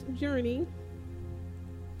journey,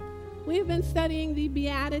 we have been studying the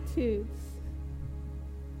Beatitudes.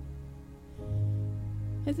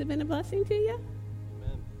 Has it been a blessing to you?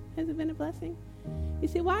 Amen. Has it been a blessing? You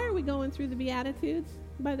see, why are we going through the Beatitudes?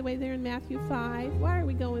 By the way, they're in Matthew 5. Why are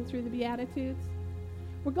we going through the Beatitudes?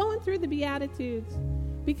 We're going through the Beatitudes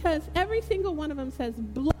because every single one of them says,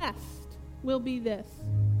 blessed will be this.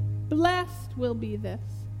 Blessed will be this.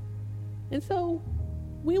 And so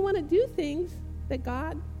we want to do things that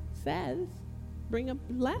God says bring a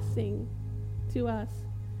blessing to us.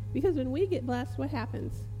 Because when we get blessed, what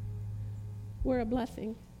happens? We're a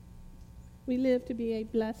blessing. We live to be a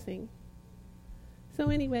blessing. So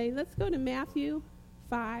anyway, let's go to Matthew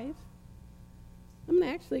 5. I'm going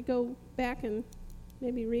to actually go back and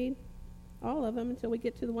maybe read all of them until we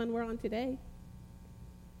get to the one we're on today.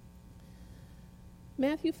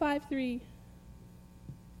 Matthew 5:3.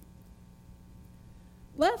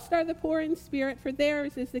 Blessed are the poor in spirit, for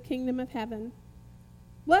theirs is the kingdom of heaven.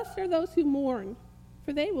 Blessed are those who mourn,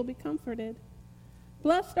 for they will be comforted.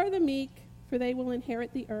 Blessed are the meek, for they will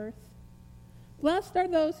inherit the earth. Blessed are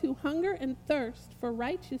those who hunger and thirst for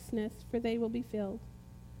righteousness, for they will be filled.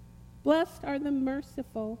 Blessed are the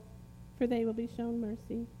merciful, for they will be shown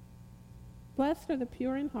mercy. Blessed are the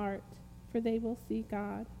pure in heart, for they will see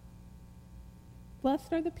God.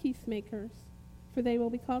 Blessed are the peacemakers, for they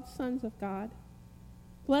will be called sons of God.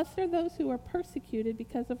 Blessed are those who are persecuted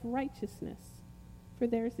because of righteousness, for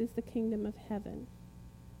theirs is the kingdom of heaven.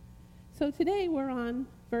 So today we're on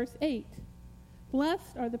verse 8.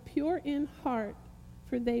 Blessed are the pure in heart,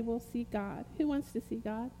 for they will see God. Who wants to see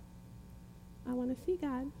God? I want to see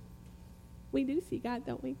God. We do see God,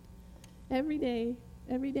 don't we? Every day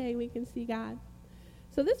we can see God.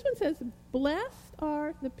 So this one says, blessed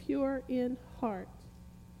are the pure in heart.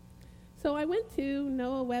 So I went to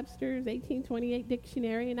Noah Webster's 1828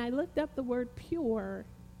 dictionary, and I looked up the word pure.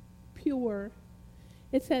 Pure.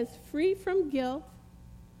 It says free from guilt,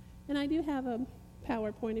 and I do have a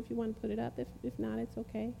PowerPoint if you want to put it up. If not, it's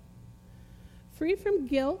okay. Free from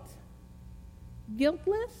guilt,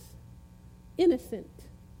 guiltless, innocent.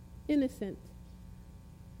 Innocent.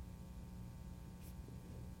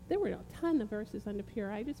 There were a ton of verses under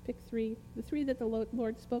pure. I just picked three, the three that the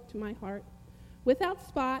Lord spoke to my heart. Without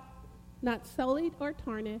spot, not sullied or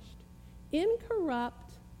tarnished,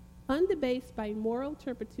 incorrupt, undebased by moral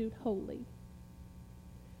turpitude, holy.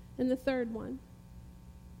 And the third one,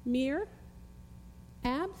 mere,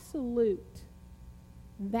 absolute,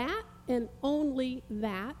 that and only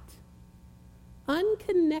that,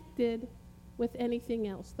 unconnected with anything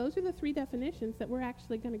else. Those are the three definitions that we're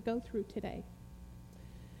actually going to go through today.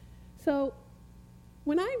 So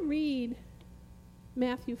when I read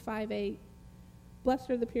Matthew 5:8, blessed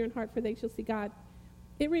are the pure in heart, for they shall see God,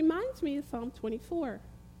 it reminds me of Psalm 24,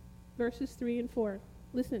 verses 3 and 4.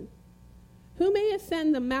 Listen. Who may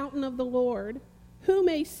ascend the mountain of the Lord? Who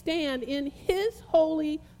may stand in his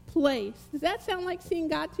holy place? Does that sound like seeing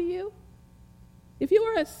God to you? If you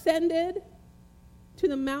were ascended to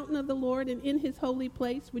the mountain of the Lord and in his holy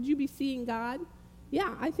place, would you be seeing God?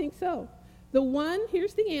 Yeah, I think so. The one,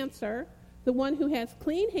 here's the answer, the one who has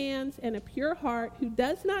clean hands and a pure heart, who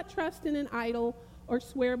does not trust in an idol or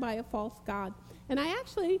swear by a false god. And I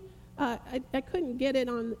actually, I couldn't get it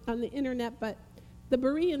on the internet, but the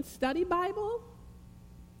Berean Study Bible,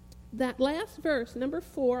 that last verse, number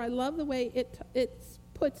 4, I love the way it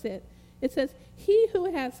puts it. It says, he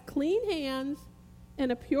who has clean hands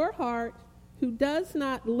and a pure heart, who does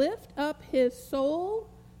not lift up his soul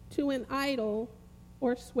to an idol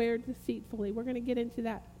or swear deceitfully. We're going to get into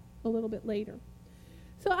that a little bit later.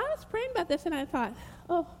 So I was praying about this, and I thought,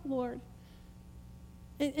 oh, Lord.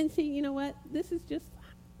 And see, you know what? This is just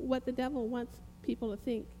what the devil wants people to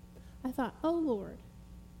think. I thought, oh, Lord,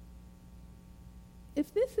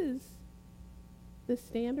 if this is the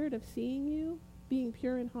standard of seeing you, being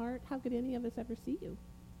pure in heart, how could any of us ever see you?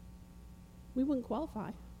 We wouldn't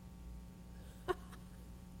qualify.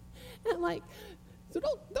 And I'm like, so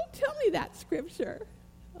don't tell me that scripture.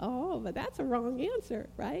 Oh, but that's a wrong answer,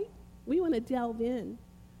 right? We want to delve in.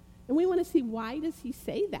 And we want to see, why does he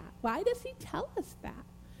say that? Why does he tell us that?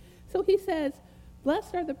 So he says,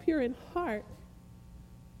 blessed are the pure in heart,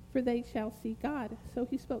 for they shall see God. So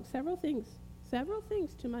he spoke several things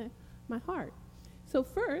to my heart. So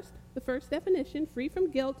first, the first definition, free from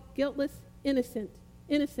guilt, guiltless, innocent.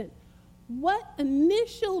 What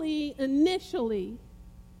initially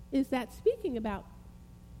is that speaking about?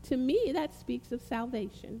 To me, that speaks of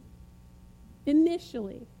salvation.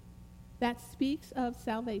 Initially, that speaks of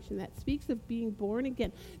salvation. That speaks of being born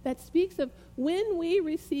again. That speaks of when we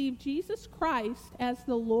receive Jesus Christ as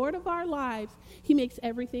the Lord of our lives, he makes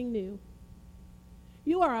everything new.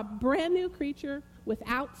 You are a brand new creature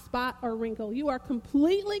without spot or wrinkle. You are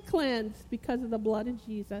completely cleansed because of the blood of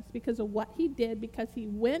Jesus, because of what he did, because he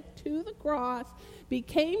went to the cross,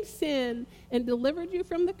 became sin, and delivered you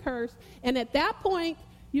from the curse. And at that point,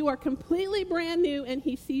 you are completely brand new, and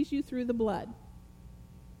he sees you through the blood.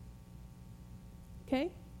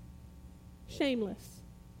 Okay? Shameless.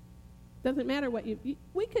 Doesn't matter what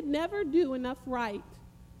we could never do enough right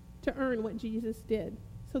to earn what Jesus did.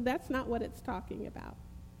 So that's not what it's talking about.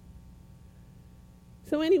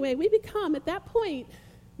 So anyway, at that point,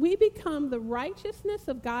 we become the righteousness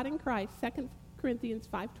of God in Christ, 2 Corinthians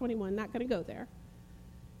 5:21. Not going to go there.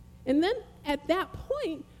 And then at that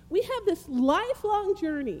point, we have this lifelong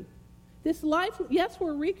journey. Yes,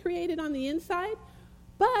 we're recreated on the inside,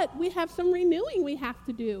 but we have some renewing we have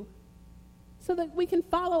to do so that we can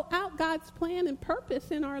follow out God's plan and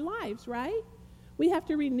purpose in our lives, right? We have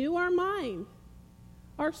to renew our mind.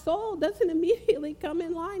 Our soul doesn't immediately come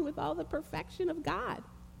in line with all the perfection of God.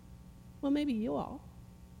 Well, maybe you all,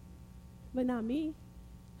 but not me.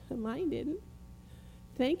 Mine didn't.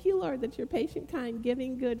 Thank you, Lord, that you're patient, kind,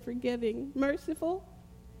 giving, good, forgiving, merciful,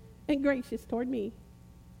 and gracious toward me.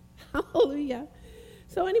 Hallelujah.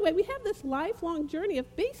 So anyway, we have this lifelong journey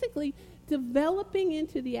of basically developing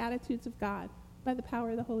into the attitudes of God by the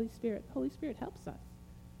power of the Holy Spirit. The Holy Spirit helps us.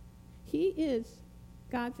 He is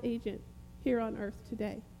God's agent here on earth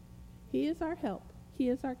today. He is our help. He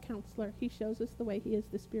is our counselor. He shows us the way. He is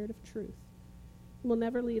the Spirit of truth. He will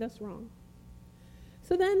never lead us wrong.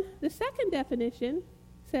 So then the second definition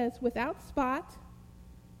says, without spot,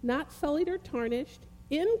 not sullied or tarnished,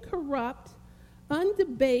 incorrupt,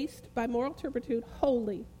 undebased by moral turpitude,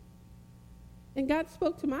 holy. And God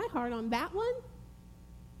spoke to my heart on that one,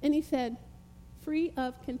 and he said, free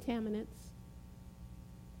of contaminants.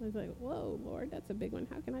 I was like, whoa, Lord, that's a big one.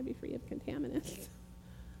 How can I be free of contaminants?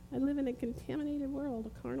 I live in a contaminated world,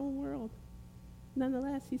 a carnal world.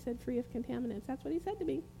 Nonetheless, he said free of contaminants. That's what he said to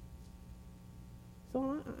me.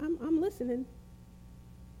 So I'm listening.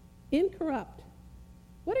 Incorrupt.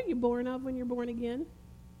 What are you born of when you're born again?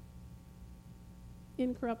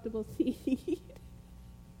 Incorruptible seed.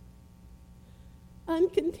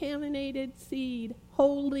 Uncontaminated seed.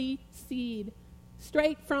 Holy seed.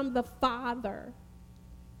 Straight from the Father.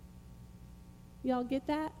 Y'all get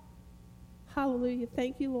that? Hallelujah.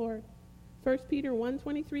 Thank you, Lord. 1 Peter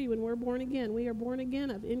 1:23, when we're born again, we are born again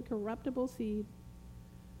of incorruptible seed.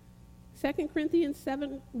 2 Corinthians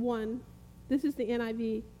 7:1, this is the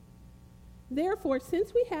NIV. Therefore,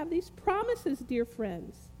 since we have these promises, dear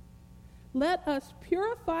friends, let us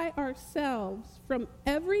purify ourselves from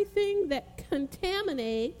everything that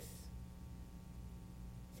contaminates.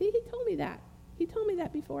 See, he told me that. He told me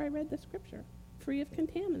that before I read the scripture. Free of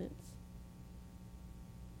contaminants.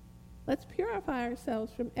 Let's purify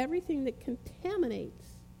ourselves from everything that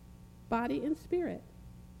contaminates body and spirit,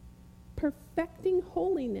 perfecting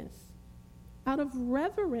holiness out of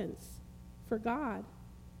reverence for God.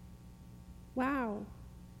 Wow.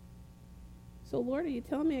 So, Lord, are you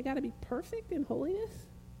telling me I got to be perfect in holiness?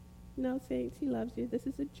 No, saints, he loves you. This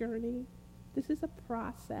is a journey. This is a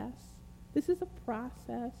process. This is a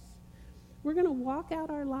process. We're going to walk out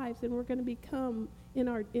our lives, and we're going to become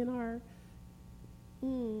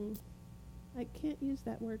I can't use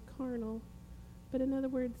that word carnal, but in other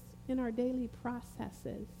words, in our daily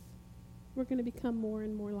processes, we're going to become more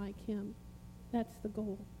and more like him. That's the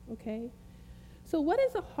goal, okay? So what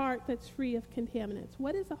is a heart that's free of contaminants?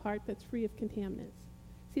 What is a heart that's free of contaminants?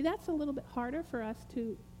 See, that's a little bit harder for us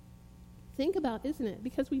to think about, isn't it?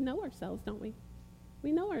 Because we know ourselves, don't we?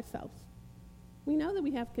 We know ourselves. We know that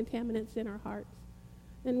we have contaminants in our hearts.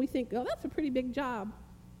 And we think, oh, that's a pretty big job.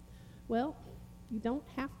 Well, you don't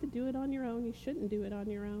have to do it on your own. You shouldn't do it on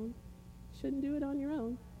your own. You shouldn't do it on your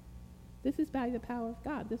own. This is by the power of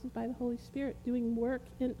God. This is by the Holy Spirit doing work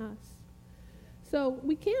in us. So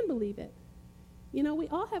we can believe it. You know, we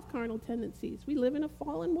all have carnal tendencies. We live in a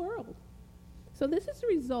fallen world. So this is the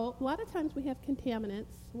result. A lot of times we have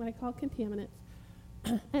contaminants, what I call contaminants,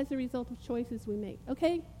 as a result of choices we make.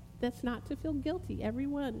 Okay? That's not to feel guilty.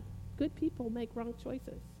 Everyone, good people make wrong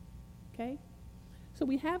choices. Okay? So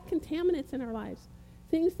we have contaminants in our lives,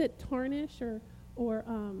 things that tarnish or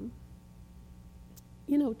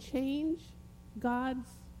change God's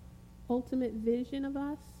ultimate vision of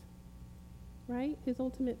us, right? His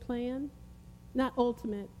ultimate plan. Not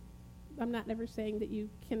ultimate. I'm not ever saying that you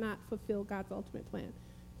cannot fulfill God's ultimate plan.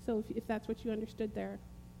 So if that's what you understood there,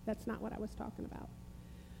 that's not what I was talking about.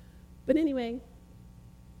 But anyway,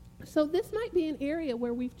 so this might be an area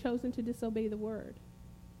where we've chosen to disobey the word.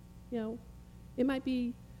 You know, it might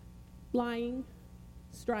be lying,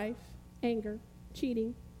 strife, anger,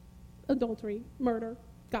 cheating, adultery, murder,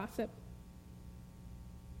 gossip,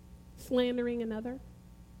 slandering another,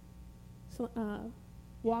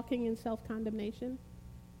 walking in self-condemnation.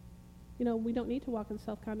 You know, we don't need to walk in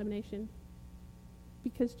self-condemnation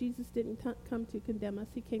because Jesus didn't come to condemn us.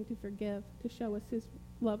 He came to forgive, to show us his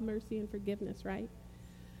love, mercy, and forgiveness, right?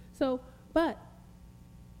 So, but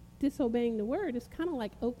disobeying the word is kind of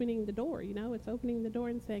like opening the door, you know? It's opening the door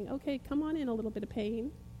and saying, okay, come on in, a little bit of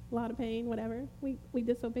pain, a lot of pain, whatever. We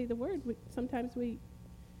disobey the word. Sometimes we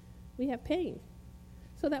have pain.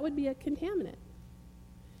 So that would be a contaminant.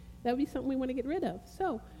 That would be something we want to get rid of.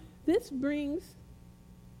 So this brings,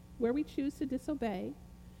 where we choose to disobey,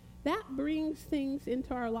 that brings things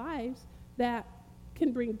into our lives that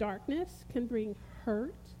can bring darkness, can bring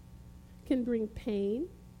hurt, can bring pain.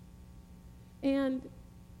 And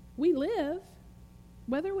we live,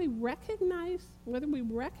 whether we recognize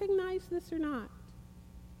this or not,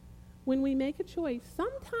 when we make a choice,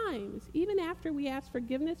 sometimes, even after we ask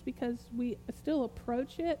forgiveness because we still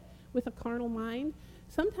approach it with a carnal mind,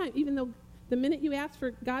 sometimes, even though the minute you ask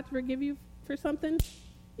for God to forgive you for something,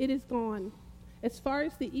 it is gone. As far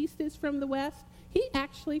as the east is from the west, he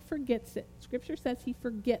actually forgets it. Scripture says he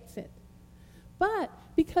forgets it. But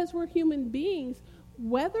because we're human beings,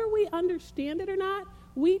 whether we understand it or not,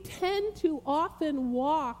 we tend to often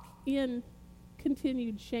walk in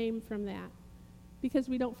continued shame from that because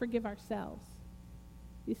we don't forgive ourselves.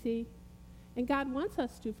 You see? And God wants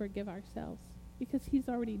us to forgive ourselves because he's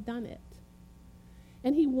already done it.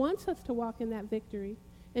 And he wants us to walk in that victory.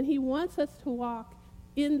 And he wants us to walk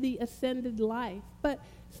in the ascended life. But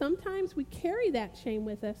sometimes we carry that shame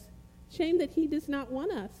with us, shame that he does not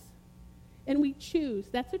want us. And we choose.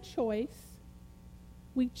 That's a choice.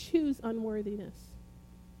 We choose unworthiness.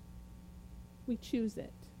 We choose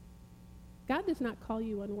it. God does not call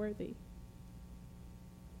you unworthy.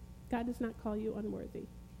 God does not call you unworthy.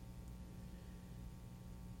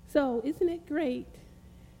 So, isn't it great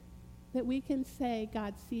that we can say,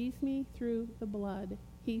 God sees me through the blood.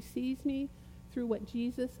 He sees me through what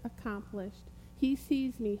Jesus accomplished. He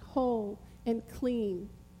sees me whole and clean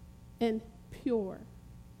and pure.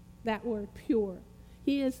 That word, pure.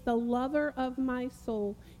 He is the lover of my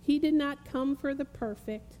soul. He did not come for the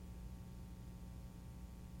perfect.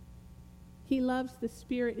 He loves the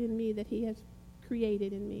spirit in me that he has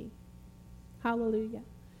created in me. Hallelujah.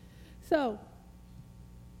 So,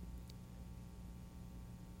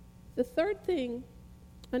 the third thing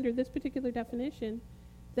under this particular definition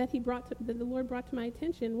that the Lord brought to my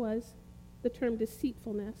attention was the term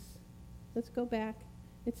deceitfulness. Let's go back.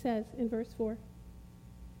 It says in verse 4,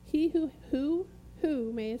 he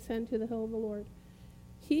who may ascend to the hill of the Lord?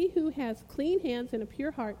 He who has clean hands and a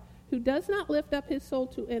pure heart, who does not lift up his soul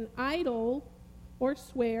to an idol or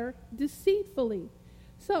swear deceitfully.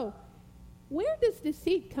 So, where does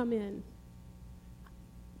deceit come in?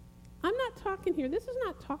 I'm not talking here, this is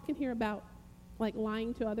not talking here about like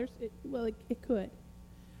lying to others. It could.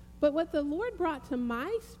 But what the Lord brought to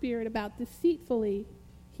my spirit about deceitfully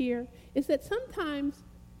here is that sometimes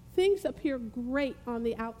things appear great on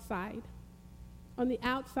the outside. On the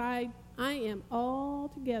outside, I am all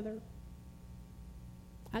together.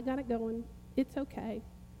 I got it going. It's okay.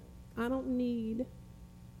 I don't need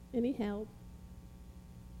any help.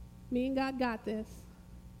 Me and God got this.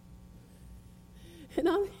 And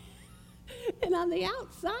on the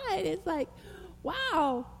outside, it's like,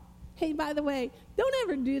 wow. Hey, by the way, don't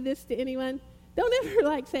ever do this to anyone. Don't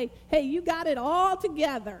ever say, hey, you got it all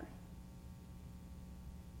together.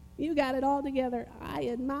 You got it all together. I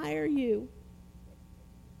admire you.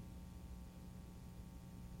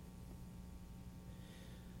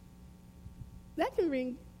 That can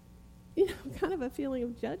bring, kind of a feeling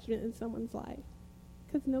of judgment in someone's life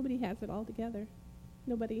because nobody has it all together.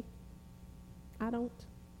 Nobody. I don't.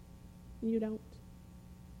 You don't.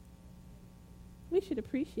 We should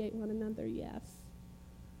appreciate one another, yes.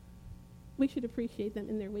 We should appreciate them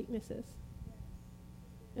in their weaknesses.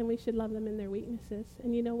 And we should love them in their weaknesses.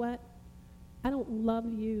 And you know what? I don't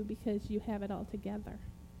love you because you have it all together.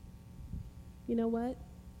 You know what?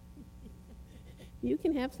 You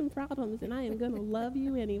can have some problems, and I am going to love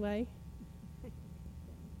you anyway.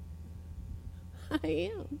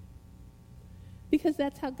 I am. Because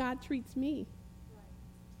that's how God treats me.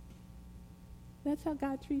 That's how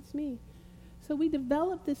God treats me. So we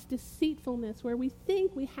develop this deceitfulness where we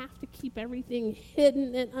think we have to keep everything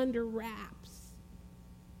hidden and under wraps.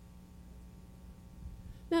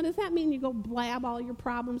 Now, does that mean you go blab all your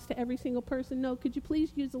problems to every single person? No. Could you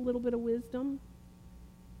please use a little bit of wisdom?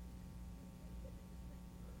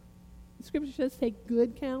 The scripture says take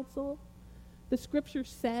good counsel. The scripture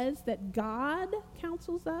says that God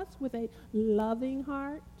counsels us with a loving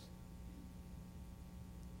heart.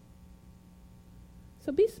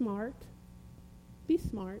 So be smart. Be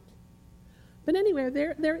smart. But anyway,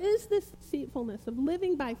 there is this deceitfulness of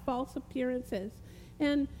living by false appearances.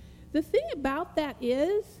 And the thing about that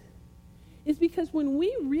is because when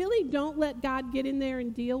we really don't let God get in there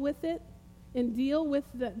and deal with it, and deal with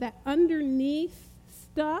that underneath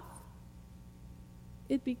stuff,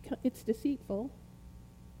 it's deceitful.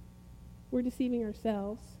 We're deceiving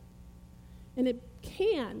ourselves. And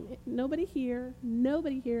nobody here in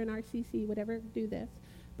RCC would ever do this,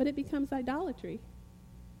 but it becomes idolatry.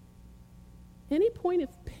 Any point of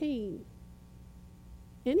pain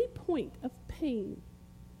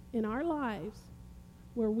in our lives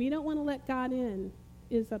where we don't want to let God in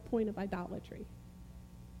is a point of idolatry.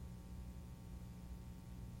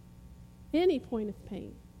 Any point of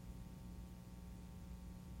pain.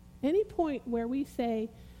 Any point where we say,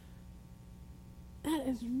 that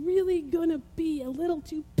is really going to be a little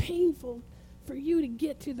too painful for you to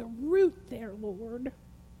get to the root there, Lord.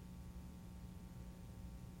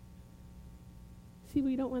 See,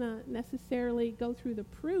 we don't want to necessarily go through the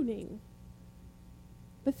pruning.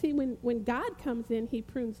 But see, when God comes in, he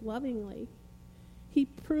prunes lovingly. He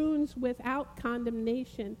prunes without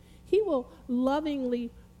condemnation. He will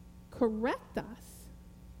lovingly correct us.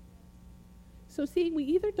 So see, we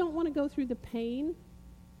either don't want to go through the pain,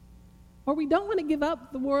 or we don't want to give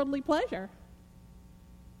up the worldly pleasure.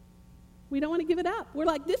 We don't want to give it up. We're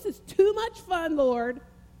like, this is too much fun, Lord.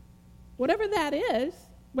 Whatever that is,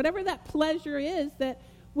 whatever that pleasure is that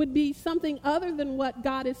would be something other than what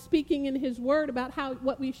God is speaking in his word about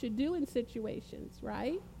what we should do in situations,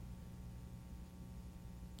 right?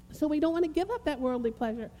 So we don't want to give up that worldly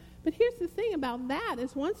pleasure. But here's the thing about that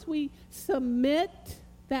is once we submit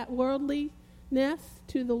that worldliness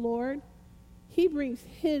to the Lord, he brings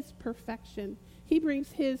his perfection. He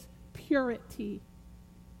brings his purity.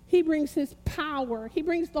 He brings his power. He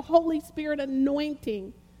brings the Holy Spirit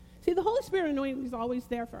anointing. See, the Holy Spirit anointing is always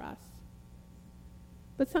there for us.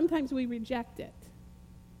 But sometimes we reject it.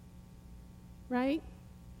 Right?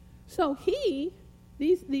 So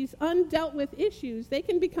these undealt with issues, they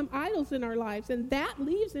can become idols in our lives, and that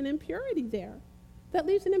leaves an impurity there. That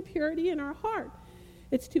leaves an impurity in our heart.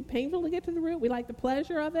 It's too painful to get to the root. We like the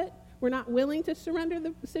pleasure of it. We're not willing to surrender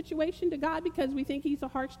the situation to God because we think he's a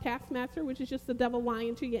harsh taskmaster, which is just the devil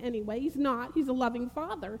lying to you anyway. He's not. He's a loving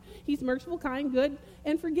father. He's merciful, kind, good,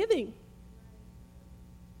 and forgiving.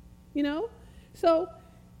 You know? So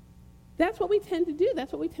that's what we tend to do.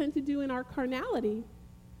 That's what we tend to do in our carnality.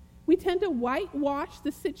 We tend to whitewash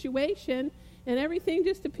the situation, and everything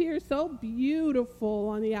just appears so beautiful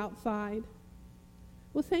on the outside.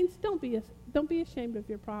 Well, saints, don't be ashamed of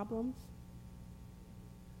your problems.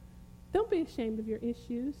 Don't be ashamed of your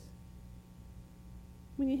issues.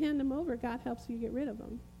 When you hand them over, God helps you get rid of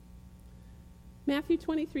them. Matthew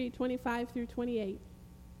 23:25-28.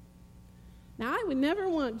 Now, I would never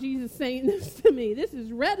want Jesus saying this to me. This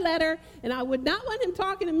is red letter, and I would not want him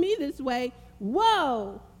talking to me this way.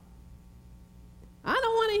 Whoa! I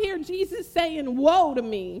don't want to hear Jesus saying woe to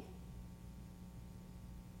me.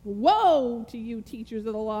 Woe to you, teachers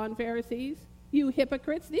of the law and Pharisees, you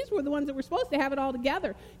hypocrites. These were the ones that were supposed to have it all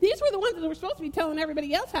together. These were the ones that were supposed to be telling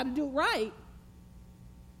everybody else how to do it right.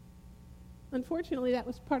 Unfortunately, that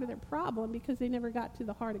was part of their problem because they never got to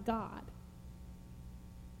the heart of God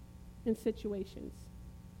in situations.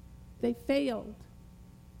 They failed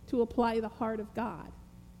to apply the heart of God.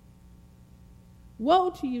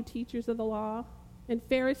 Woe to you, teachers of the law and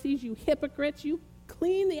Pharisees, you hypocrites. You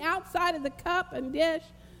clean the outside of the cup and dish,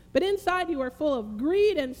 but inside you are full of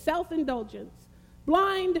greed and self-indulgence.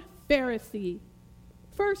 Blind Pharisee.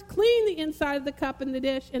 First clean the inside of the cup and the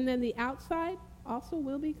dish, and then the outside also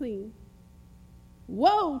will be clean.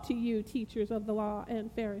 Woe to you, teachers of the law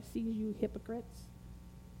and Pharisees, you hypocrites.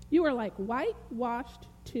 You are like whitewashed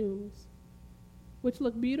tombs, which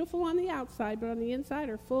look beautiful on the outside, but on the inside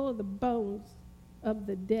are full of the bones of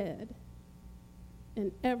the dead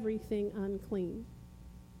and everything unclean.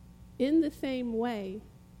 In the same way,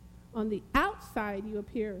 on the outside you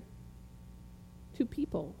appear to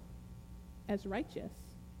people as righteous,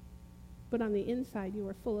 but on the inside you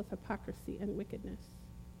are full of hypocrisy and wickedness.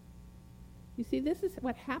 You see, this is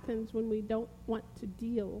what happens when we don't want to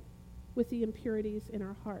deal with the impurities in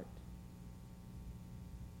our heart.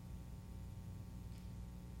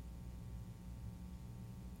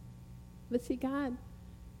 But see, God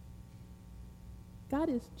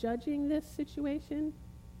is judging this situation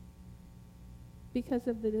because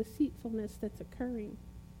of the deceitfulness that's occurring.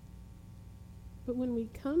 But when we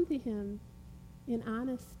come to him in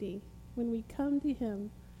honesty, when we come to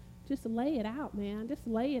him, just lay it out, man. Just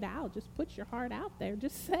lay it out. Just put your heart out there.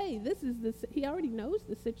 Just say, he already knows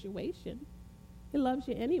the situation. It loves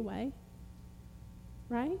you anyway,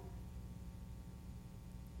 right?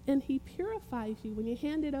 And he purifies you. When you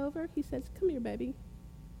hand it over, he says, come here, baby.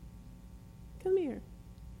 Come here.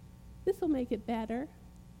 This will make it better.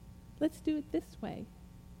 Let's do it this way.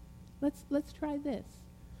 Let's try this.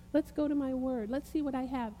 Let's go to my word. Let's see what I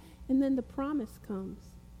have. And then the promise comes.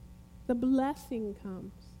 The blessing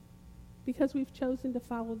comes. Because we've chosen to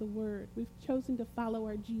follow the word. We've chosen to follow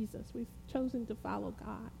our Jesus. We've chosen to follow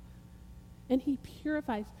God. And he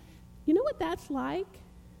purifies. You know what that's like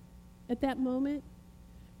at that moment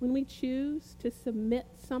when we choose to submit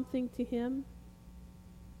something to him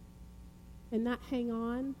and not hang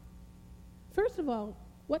on? First of all,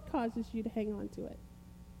 what causes you to hang on to it?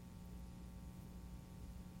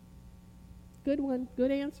 Good one.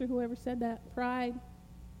 Good answer, whoever said that. Pride.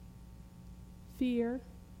 Fear.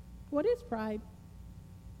 What is pride?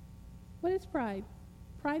 What is pride?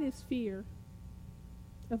 Pride is fear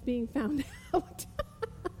of being found out.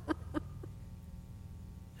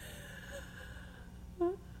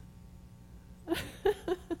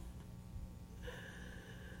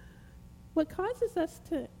 What causes us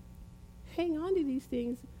to hang on to these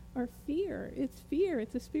things are fear. It's fear.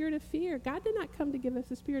 It's a spirit of fear. God did not come to give us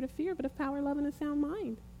a spirit of fear, but of power, love, and a sound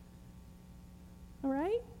mind. All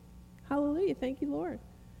right? Hallelujah. Thank you, Lord.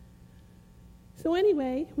 So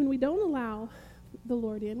anyway, when we don't allow the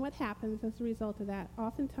Lord in, what happens as a result of that?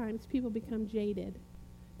 Oftentimes people become jaded.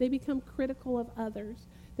 They become critical of others.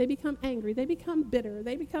 They become angry. They become bitter.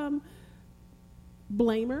 They become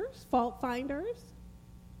blamers, fault finders.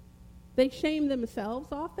 They shame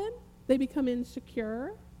themselves often. They become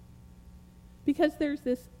insecure because there's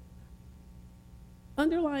this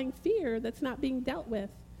underlying fear that's not being dealt with.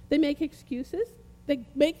 They make excuses. They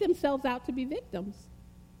make themselves out to be victims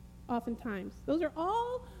oftentimes. Those are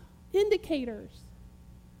all indicators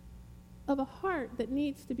of a heart that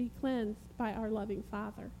needs to be cleansed by our loving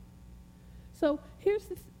Father. So here's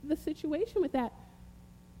the situation with that.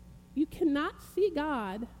 You cannot see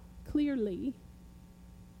God clearly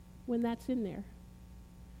when that's in there,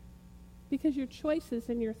 because your choices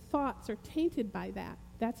and your thoughts are tainted by that.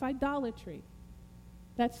 That's idolatry.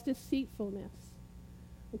 That's deceitfulness.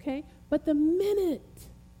 Okay? But the minute,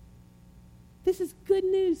 this is good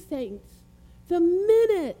news, saints, the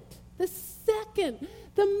minute, the second,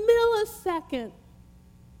 the millisecond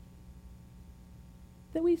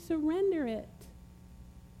that we surrender it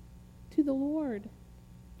to the Lord,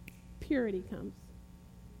 purity comes.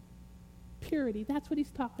 Purity. That's what he's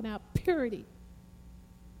talking about. Purity.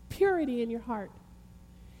 Purity in your heart.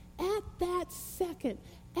 At that second,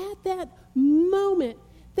 at that moment,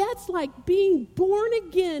 that's like being born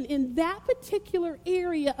again in that particular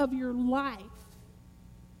area of your life.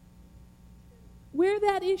 Where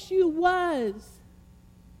that issue was.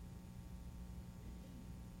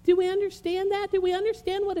 Do we understand that? Do we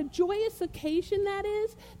understand what a joyous occasion that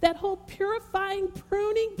is? That whole purifying,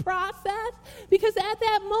 pruning process? Because at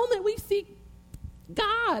that moment we see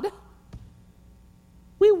God.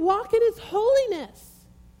 We walk in his holiness.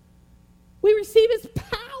 We receive his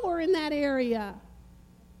power in that area.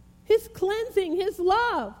 His cleansing, his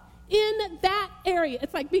love in that area.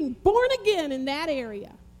 It's like being born again in that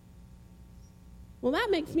area. Well, that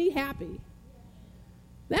makes me happy.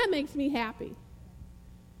 That makes me happy.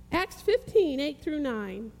 Acts 15, 8 through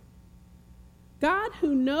 9. God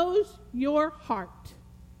who knows your heart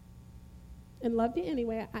and loved you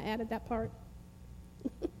anyway. I added that part.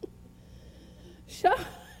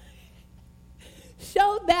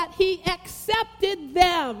 Showed that he accepted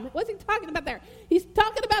them. What's he talking about there? He's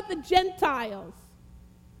talking about the Gentiles.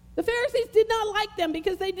 The Pharisees did not like them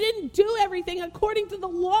because they didn't do everything according to the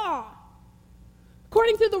law,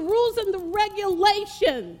 according to the rules and the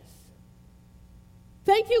regulations.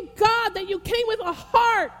 Thank you, God, that you came with a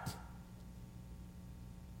heart.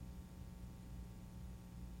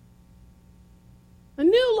 A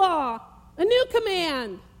new law, a new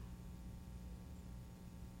command.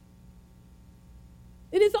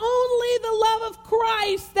 It is only the love of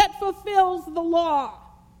Christ that fulfills the law.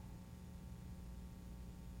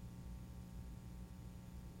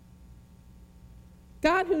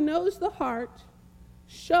 God, who knows the heart,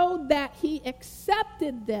 showed that he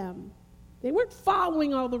accepted them. They weren't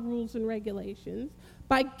following all the rules and regulations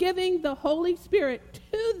by giving the Holy Spirit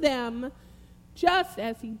to them just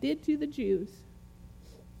as he did to the Jews.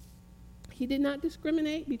 He did not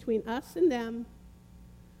discriminate between us and them,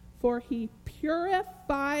 for he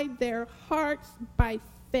purified their hearts by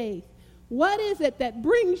faith. What is it that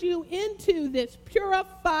brings you into this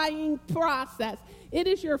purifying process? It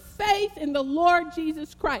is your faith in the Lord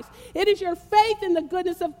Jesus Christ. It is your faith in the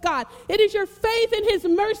goodness of God. It is your faith in his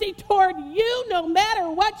mercy toward you no matter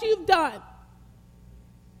what you've done.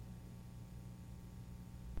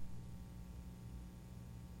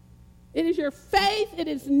 It is your faith. It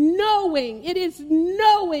is knowing. It is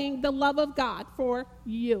knowing the love of God for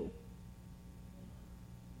you.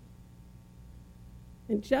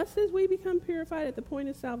 And just as we become purified at the point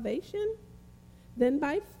of salvation, then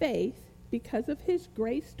by faith, because of his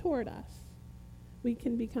grace toward us, we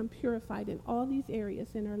can become purified in all these areas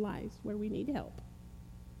in our lives where we need help.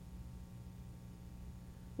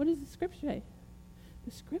 What does the scripture say?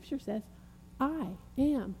 The scripture says, I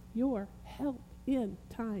am your help in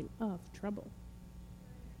time of trouble.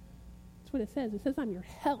 That's what it says. It says, I'm your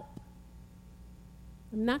help.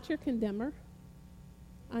 I'm not your condemner.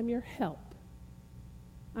 I'm your help.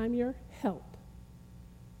 I'm your help.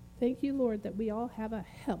 Thank you, Lord, that we all have a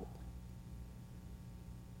help.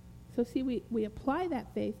 So see, we apply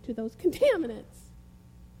that faith to those contaminants.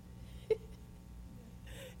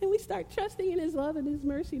 And we start trusting in his love and his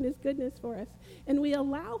mercy and his goodness for us. And we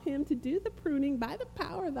allow him to do the pruning by the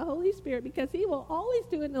power of the Holy Spirit, because he will always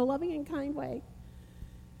do it in a loving and kind way.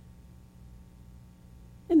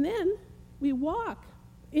 And then we walk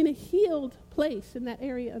in a healed place in that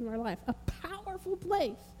area in our life, a powerful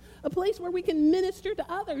place, a place where we can minister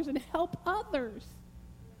to others and help others.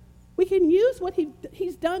 We can use what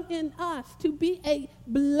he's done in us to be a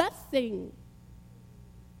blessing.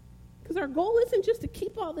 Because our goal isn't just to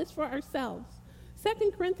keep all this for ourselves.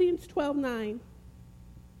 2 Corinthians 12:9.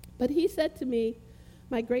 But he said to me,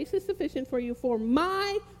 my grace is sufficient for you, for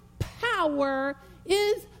my power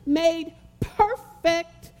is made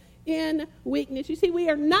perfect in weakness. You see, we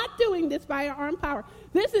are not doing this by our own power.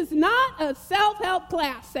 This is not a self-help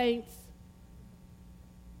class, saints.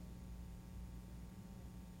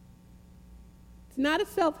 It's not a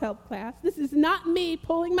self-help class. This is not me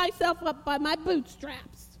pulling myself up by my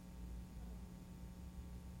bootstraps.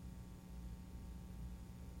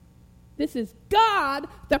 This is God,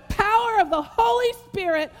 the power of the Holy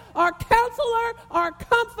Spirit, our counselor, our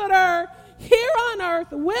comforter, here on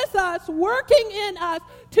earth with us, working in us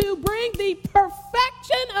to bring the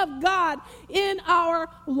perfection of God in our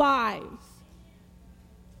lives.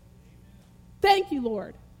 Thank you,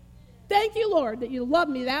 Lord. Thank you, Lord, that you love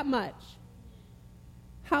me that much.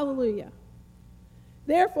 Hallelujah.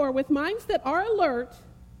 Therefore, with minds that are alert,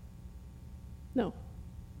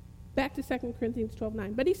 back to 2 Corinthians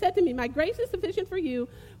 12:9. But he said to me, my grace is sufficient for you,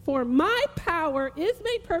 for my power is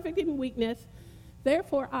made perfect in weakness.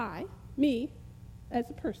 Therefore me, as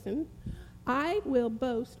a person, I will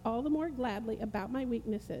boast all the more gladly about my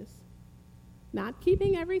weaknesses. Not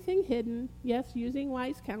keeping everything hidden, yes, using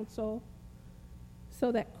wise counsel,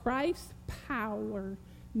 so that Christ's power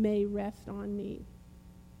may rest on me.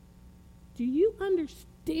 Do you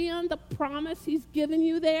understand the promise he's given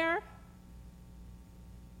you there?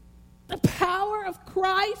 The power of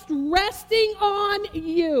Christ resting on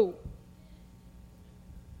you.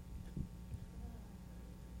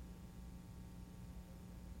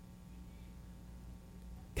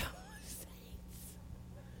 Come on, saints.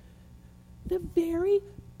 The very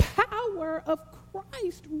power of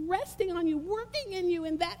Christ resting on you, working in you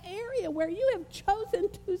in that area where you have chosen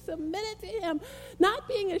to submit it to him, not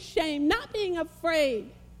being ashamed, not being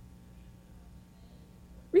afraid.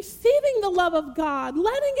 Receiving the love of God,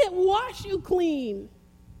 letting it wash you clean.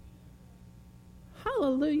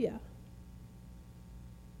 Hallelujah.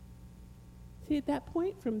 See, at that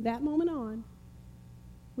point, from that moment on,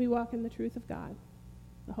 we walk in the truth of God.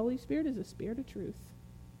 The Holy Spirit is a spirit of truth.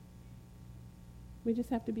 We just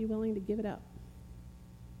have to be willing to give it up.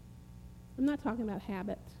 I'm not talking about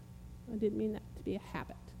habit. I didn't mean that to be a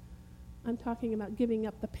habit. I'm talking about giving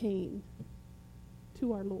up the pain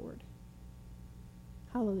to our Lord.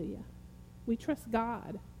 Hallelujah. We trust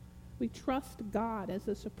God. We trust God as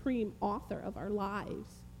the supreme author of our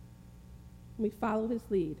lives. We follow his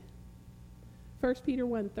lead. 1 Peter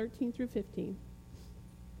 1:13-15.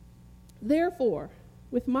 Therefore,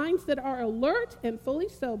 with minds that are alert and fully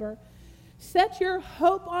sober, set your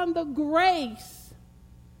hope on the grace.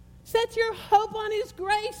 Set your hope on his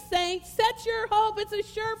grace, saints. Set your hope. It's a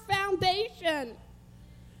sure foundation.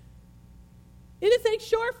 It is a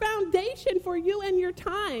sure foundation for you and your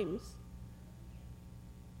times.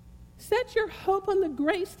 Set your hope on the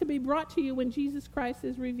grace to be brought to you when Jesus Christ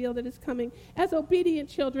is revealed at his coming. As obedient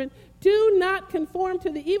children, do not conform to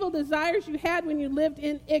the evil desires you had when you lived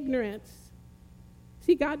in ignorance.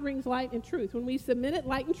 See, God brings light and truth. When we submit it,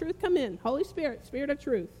 light and truth come in. Holy Spirit, Spirit of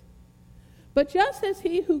truth. But just as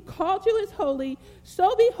he who called you is holy,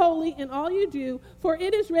 so be holy in all you do, for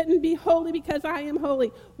it is written, be holy because I am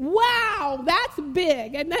holy. Wow, that's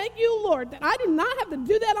big. And thank you, Lord, that I do not have to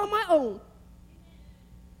do that on my own.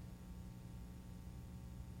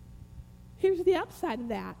 Here's the upside of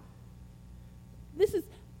that. This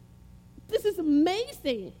is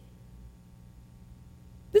amazing.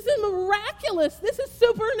 This is miraculous. This is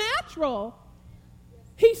supernatural.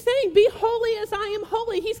 He's saying, be holy as I am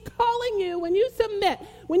holy. He's calling you when you submit,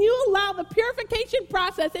 when you allow the purification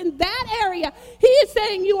process in that area. He is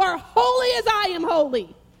saying, you are holy as I am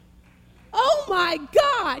holy. Oh my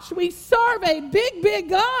gosh, we serve a big, big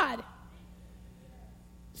God.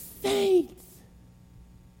 Saints,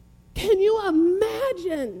 can you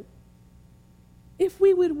imagine if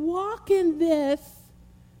we would walk in this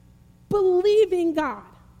believing God,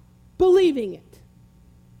 believing it?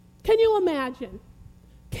 Can you imagine?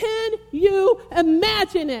 Can you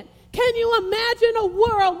imagine it? Can you imagine a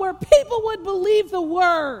world where people would believe the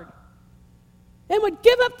word and would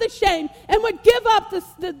give up the shame and would give up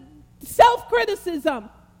the self-criticism?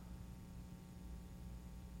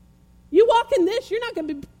 You walk in this, you're not going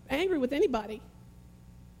to be angry with anybody.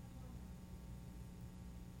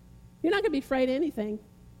 You're not going to be afraid of anything.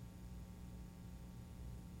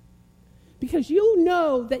 Because you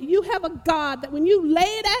know that you have a God that when you lay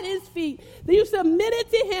it at his feet, that you submit it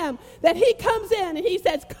to him, that he comes in and he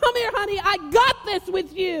says, come here, honey, I got this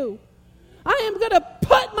with you. I am going to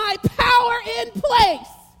put my power in place.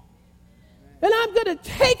 And I'm going to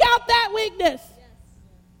take out that weakness.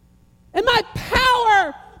 And my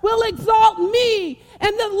power will exalt me.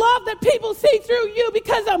 And the love that people see through you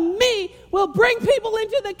because of me will bring people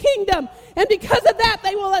into the kingdom. And because of that,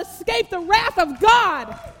 they will escape the wrath of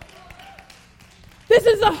God. This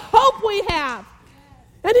is the hope we have.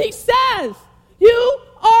 And he says, you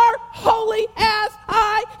are holy as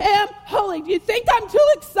I am holy. Do you think I'm too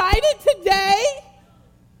excited today?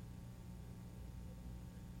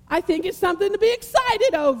 I think it's something to be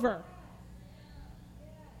excited over.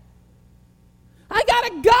 I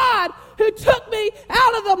got a God who took me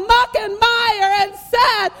out of the muck and mire and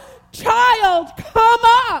said, child, come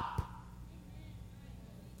up.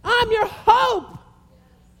 I'm your hope.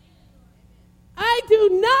 I do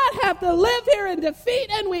not have to live here in defeat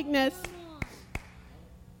and weakness.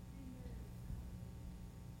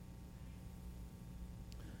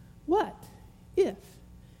 What if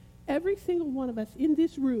every single one of us in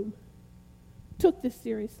this room took this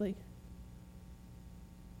seriously?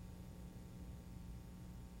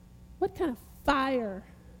 What kind of fire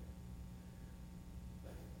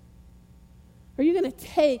are you going to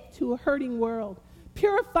take to a hurting world?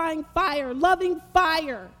 Purifying fire, loving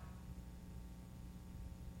fire.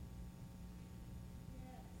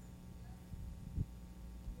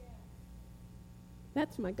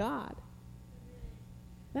 That's my God.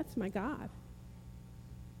 That's my God.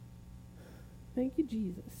 Thank you,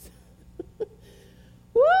 Jesus.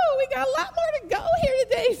 Woo, we got a lot more to go here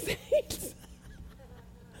today, saints.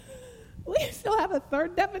 We still have a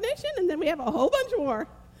third definition, and then we have a whole bunch more.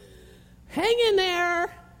 Hang in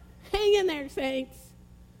there. Hang in there, saints.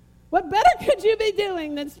 What better could you be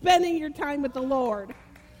doing than spending your time with the Lord?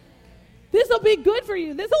 This will be good for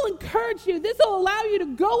you. This will encourage you. This will allow you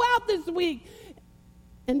to go out this week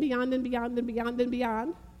and beyond and beyond and beyond and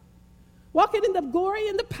beyond. Walking in the glory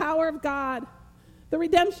and the power of God, the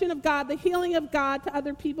redemption of God, the healing of God to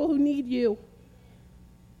other people who need you.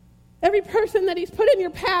 Every person that he's put in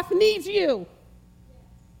your path needs you.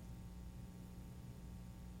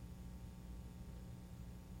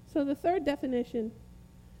 So the third definition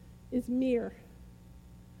is mere.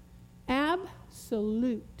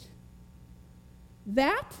 Absolute.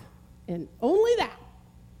 That and only that.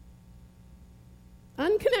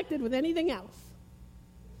 Unconnected with anything else.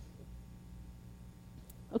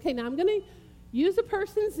 Okay, now I'm going to use a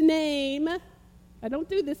person's name. I don't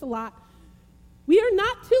do this a lot. We are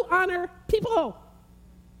not to honor people.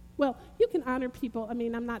 Well, you can honor people. I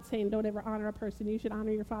mean, I'm not saying don't ever honor a person. You should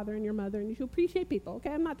honor your father and your mother, and you should appreciate people, okay?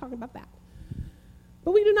 I'm not talking about that.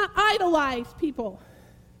 But we do not idolize people.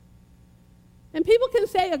 And people can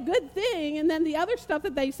say a good thing, and then the other stuff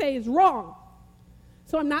that they say is wrong.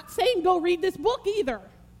 So I'm not saying go read this book either.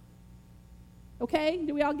 Okay?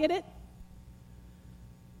 Do we all get it?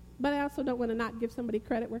 But I also don't want to not give somebody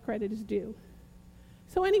credit where credit is due.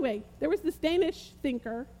 So anyway, there was this Danish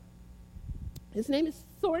thinker. His name is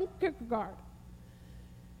Søren Kierkegaard.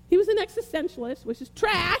 He was an existentialist, which is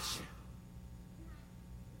trash.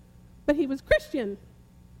 But he was Christian.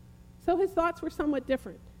 So his thoughts were somewhat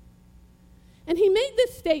different. And he made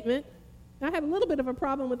this statement. I have a little bit of a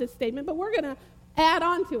problem with this statement, but we're going to add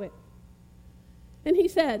on to it. And he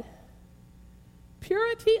said,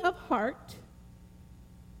 purity of heart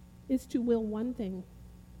is to will one thing.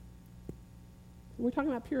 We're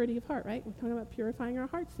talking about purity of heart, right? We're talking about purifying our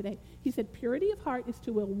hearts today. He said, purity of heart is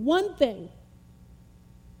to will one thing.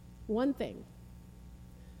 One thing.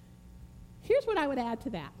 Here's what I would add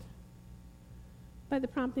to that by the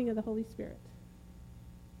prompting of the Holy Spirit.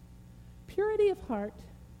 Purity of heart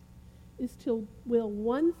is to will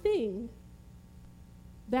one thing,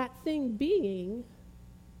 that thing being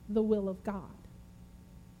the will of God.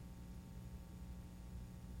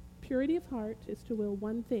 Purity of heart is to will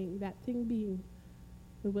one thing, that thing being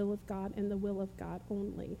the will of God and the will of God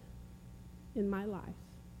only in my life,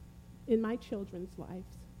 in my children's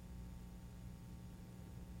lives.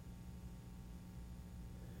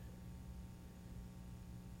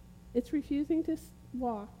 It's refusing to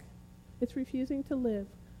walk. It's refusing to live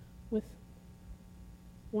with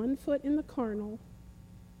one foot in the carnal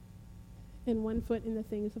and one foot in the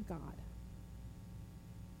things of God.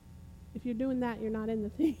 If you're doing that, you're not in the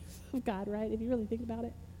things of God, right? If you really think about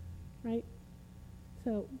it, right?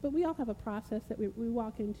 So, but we all have a process that we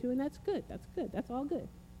walk into, and that's good. That's good. That's all good.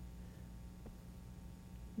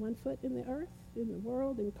 One foot in the earth, in the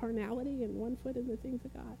world, in carnality, and one foot in the things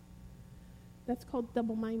of God. That's called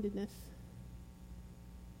double-mindedness.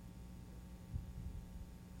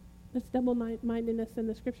 That's double-mindedness, and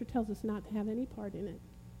the Scripture tells us not to have any part in it.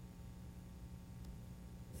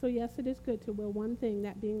 So yes, it is good to will one thing,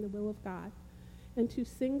 that being the will of God, and to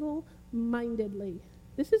single-mindedly.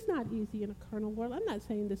 This is not easy in a carnal world. I'm not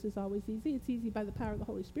saying this is always easy. It's easy by the power of the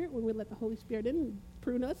Holy Spirit when we let the Holy Spirit in and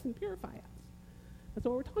prune us and purify us. That's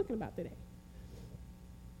what we're talking about today.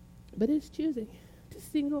 But it's choosing to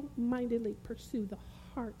single-mindedly pursue the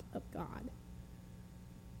heart of God,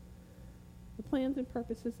 the plans and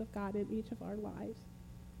purposes of God in each of our lives.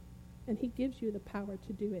 And he gives you the power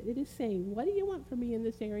to do it. It is saying, what do you want from me in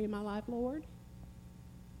this area of my life, Lord?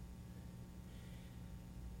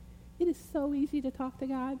 It is so easy to talk to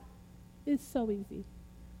God. It is so easy.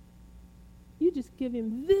 You just give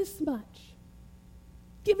him this much.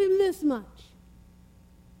 Give him this much.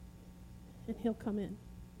 And he'll come in.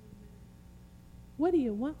 What do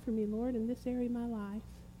you want from me, Lord, in this area of my life?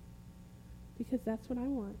 Because that's what I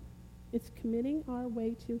want. It's committing our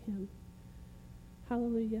way to him.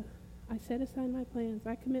 Hallelujah. I set aside my plans.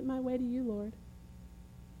 I commit my way to you, Lord.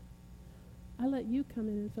 I let you come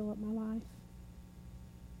in and fill up my life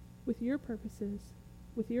with your purposes,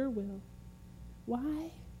 with your will.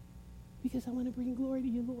 Why? Because I want to bring glory to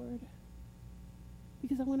you, Lord.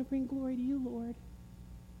 Because I want to bring glory to you, Lord.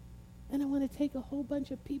 And I want to take a whole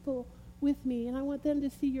bunch of people with me, and I want them to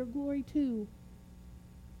see your glory too.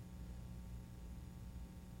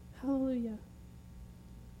 Hallelujah.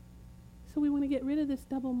 So we want to get rid of this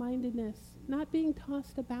double-mindedness, not being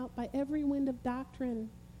tossed about by every wind of doctrine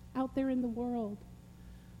out there in the world,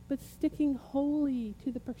 but sticking wholly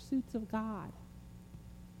to the pursuits of God.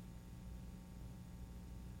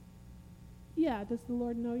 Yeah, does the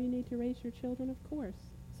Lord know you need to raise your children? Of course.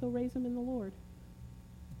 So raise them in the Lord.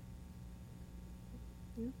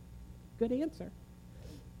 Yeah. Good answer.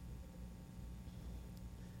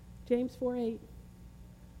 James 4:8.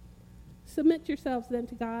 Submit yourselves then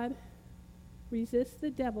to God. Resist the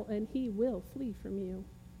devil, and he will flee from you.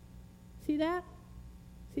 See that?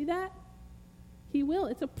 See that? He will.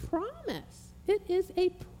 It's a promise. It is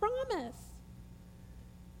a promise.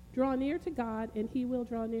 Draw near to God, and he will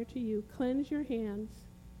draw near to you. Cleanse your hands,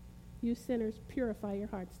 you sinners. Purify your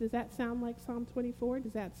hearts. Does that sound like Psalm 24?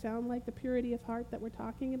 Does that sound like the purity of heart that we're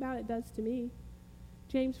talking about? It does to me.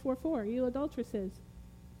 James 4:4, you adulteresses,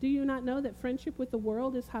 do you not know that friendship with the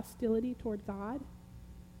world is hostility toward God?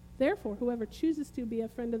 Therefore, whoever chooses to be a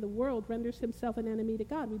friend of the world renders himself an enemy to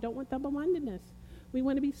God. We don't want double-mindedness. We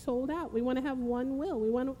want to be sold out. We want to have one will.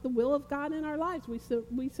 We want the will of God in our lives. We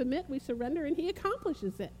submit, we surrender, and he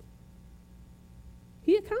accomplishes it.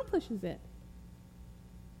 He accomplishes it.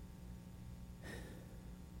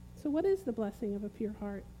 So what is the blessing of a pure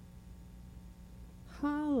heart?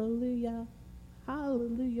 Hallelujah.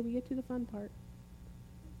 Hallelujah. We get to the fun part.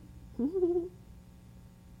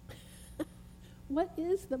 What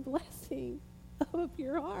is the blessing of a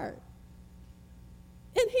pure heart?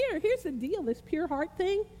 And here's the deal, this pure heart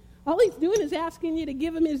thing. All he's doing is asking you to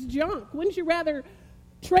give him his junk. Wouldn't you rather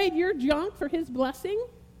trade your junk for his blessing?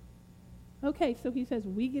 Okay, so he says,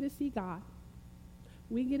 we get to see God.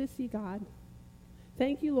 We get to see God.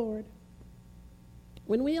 Thank you, Lord.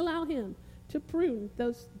 When we allow him to prune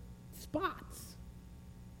those spots,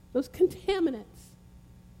 those contaminants,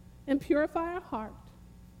 and purify our heart,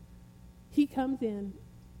 he comes in.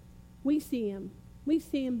 We see him. We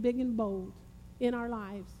see him big and bold in our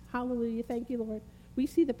lives. Hallelujah. Thank you, Lord. We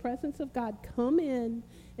see the presence of God come in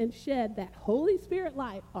and shed that Holy Spirit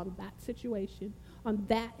light on that situation, on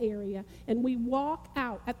that area. And we walk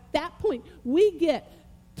out. At that point, we get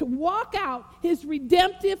to walk out his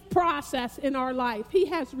redemptive process in our life. He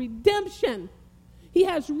has redemption. He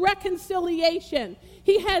has reconciliation.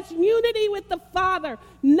 He has unity with the Father,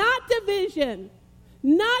 not division,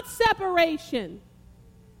 not separation.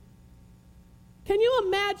 Can you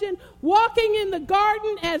imagine walking in the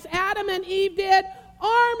garden as Adam and Eve did,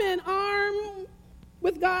 arm in arm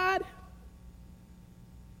with God?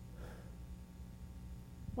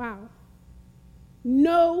 Wow.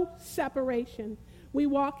 No separation. We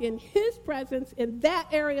walk in his presence in that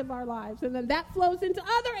area of our lives, and then that flows into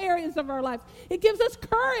other areas of our lives. It gives us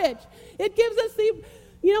courage. It gives us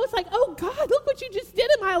it's like, oh, God, look what you just did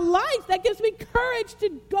in my life. That gives me courage to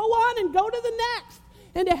go on and go to the next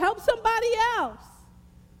and to help somebody else.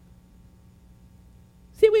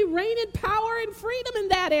 See, we reign in power and freedom in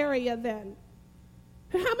that area then.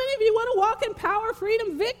 How many of you want to walk in power,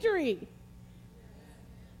 freedom, victory?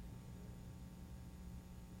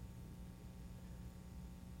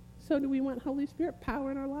 So do we want Holy Spirit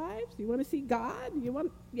power in our lives? Do you want to see God?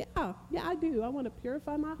 Yeah, I do. I want to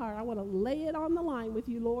purify my heart. I want to lay it on the line with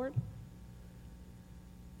you, Lord.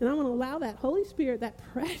 And I want to allow that Holy Spirit, that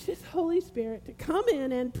precious Holy Spirit, to come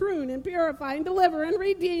in and prune and purify and deliver and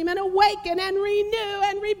redeem and awaken and renew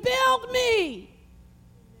and rebuild me.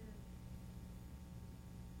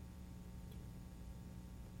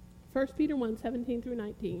 1 Peter 1, 17 through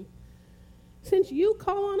 19. Since you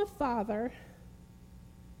call on a Father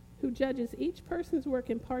who judges each person's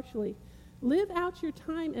work impartially, live out your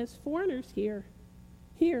time as foreigners here,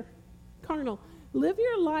 carnal. Live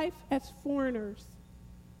your life as foreigners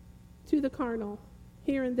to the carnal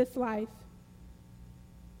here in this life.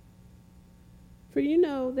 For you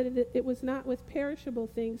know that it was not with perishable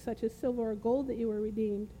things such as silver or gold that you were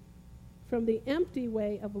redeemed from the empty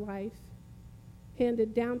way of life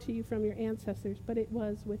handed down to you from your ancestors, but it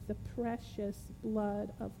was with the precious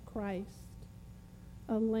blood of Christ,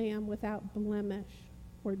 a lamb without blemish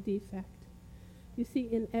or defect. You see,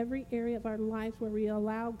 in every area of our lives where we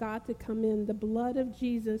allow God to come in, the blood of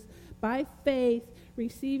Jesus, by faith,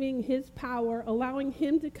 receiving his power, allowing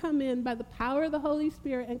him to come in by the power of the Holy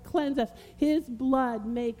Spirit and cleanse us, his blood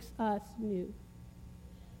makes us new.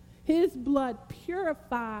 His blood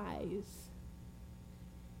purifies,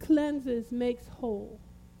 cleanses, makes whole.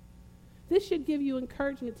 This should give you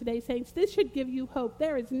encouragement today, saints. This should give you hope.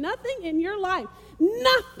 There is nothing in your life,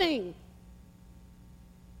 nothing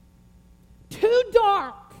too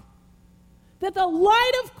dark that the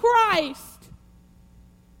light of Christ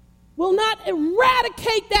will not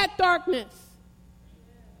eradicate that darkness.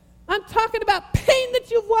 I'm talking about pain that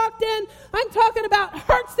you've walked in. I'm talking about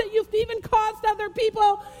hurts that you've even caused other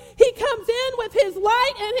people. He comes in with his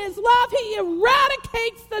light and his love. He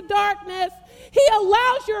eradicates the darkness. He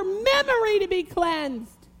allows your memory to be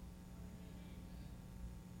cleansed.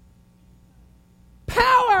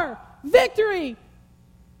 Power, victory.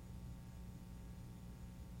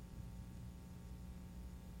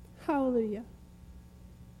 Hallelujah.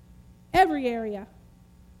 Every area.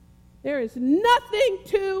 There is nothing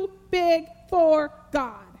too big for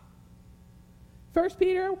God. 1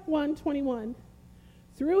 Peter 1:21.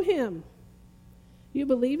 Through him, you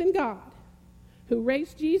believe in God, who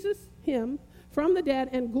raised Jesus, him, from the dead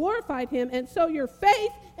and glorified him, and so your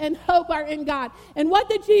faith and hope are in God. And what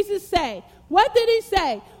did Jesus say? What did he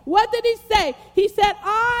say? What did he say? He said,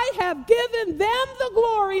 I have given them the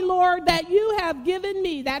glory, Lord, that you have given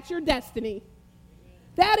me. That's your destiny.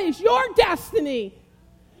 That is your destiny.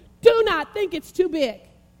 Do not think it's too big.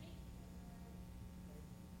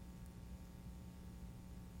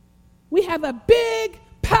 We have a big,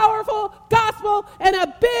 powerful gospel and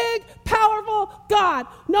a big, powerful God.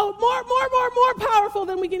 No, more powerful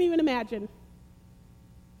than we can even imagine.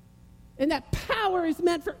 And that power is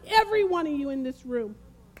meant for every one of you in this room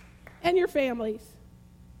and your families.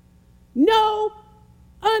 No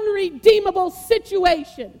unredeemable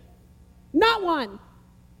situation. Not one.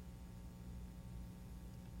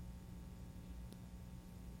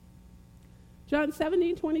 John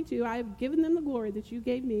 17:22, I have given them the glory that you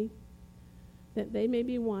gave me, that they may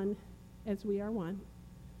be one as we are one.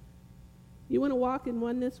 You want to walk in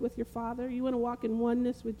oneness with your Father? You want to walk in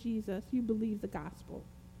oneness with Jesus? You believe the gospel.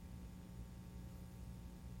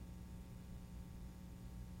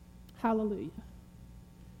 Hallelujah.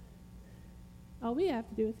 All we have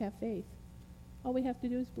to do is have faith. All we have to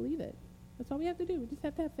do is believe it. That's all we have to do. We just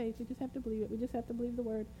have to have faith. We just have to believe it. We just have to believe the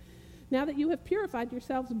word. Now that you have purified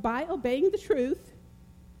yourselves by obeying the truth,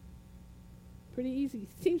 pretty easy.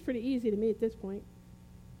 Seems pretty easy to me at this point.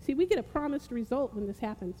 See, we get a promised result when this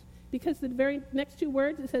happens, because the very next two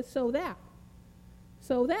words, it says, so that.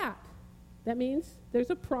 So that. That means there's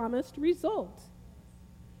a promised result.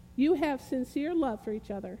 You have sincere love for each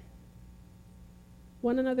other.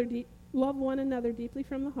 Love one another deeply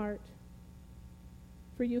from the heart.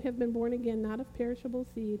 For you have been born again, not of perishable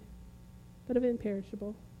seed, but of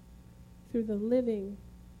imperishable, through the living,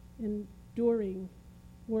 enduring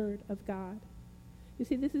Word of God. You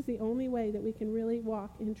see, this is the only way that we can really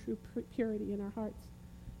walk in true purity in our hearts.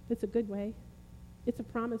 It's a good way. It's a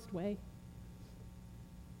promised way.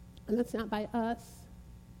 And that's not by us.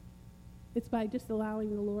 It's by just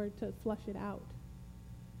allowing the Lord to flush it out.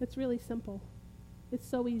 It's really simple. It's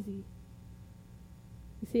so easy.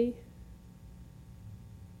 You see?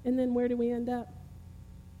 And then where do we end up?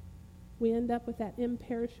 We end up with that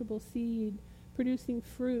imperishable seed producing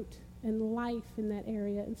fruit and life in that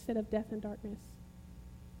area instead of death and darkness.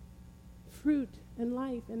 Fruit and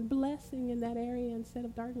life and blessing in that area instead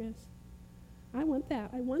of darkness. I want that.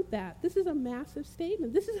 I want that. This is a massive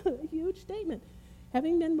statement. This is a huge statement.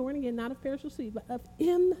 Having been born again, not of perishable seed, but of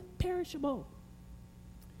imperishable.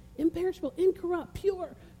 Imperishable, incorrupt,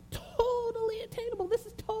 pure, totally attainable. This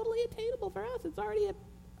is totally attainable for us. It's already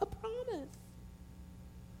a promise.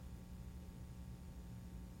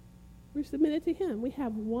 We're submitted to him. We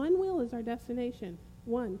have one will as our destination.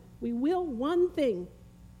 One. We will one thing.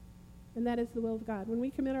 And that is the will of God. When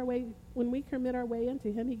we commit our way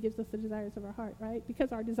unto him, he gives us the desires of our heart, right?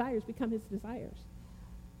 Because our desires become his desires.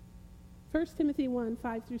 1 Timothy 1,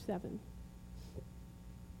 5 through 7.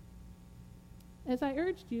 As I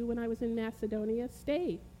urged you when I was in Macedonia,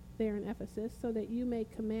 stay there in Ephesus so that you may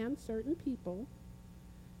command certain people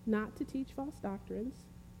not to teach false doctrines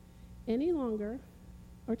any longer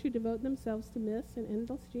or to devote themselves to myths and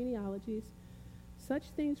endless genealogies. Such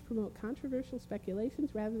things promote controversial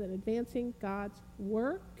speculations rather than advancing God's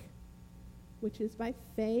work, which is by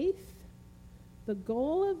faith. The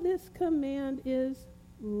goal of this command is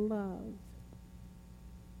love.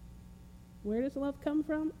 Where does love come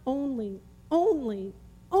from? Only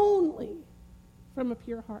from a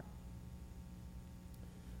pure heart.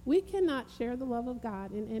 We cannot share the love of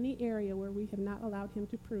God in any area where we have not allowed him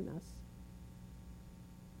to prune us.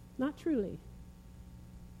 Not truly.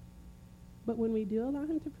 But when we do allow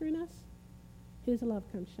him to prune us, his love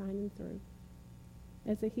comes shining through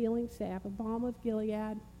as a healing salve, a balm of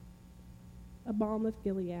Gilead, a balm of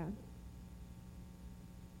Gilead.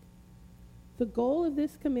 The goal of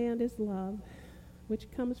this command is love,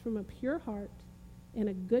 which comes from a pure heart and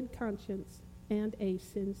a good conscience and a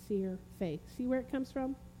sincere faith. See where it comes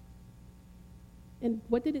from? And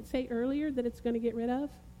what did it say earlier that it's going to get rid of?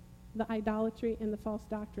 The idolatry and the false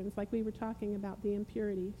doctrines, like we were talking about, the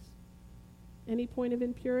impurities. Any point of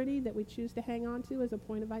impurity that we choose to hang on to is a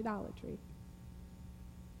point of idolatry.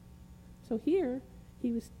 So here,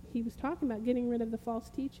 he was talking about getting rid of the false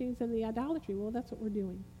teachings and the idolatry. Well, that's what we're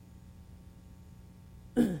doing.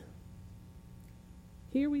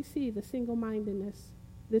 Here we see the single-mindedness,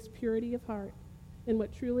 this purity of heart, and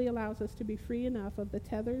what truly allows us to be free enough of the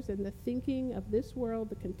tethers and the thinking of this world,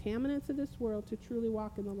 the contaminants of this world, to truly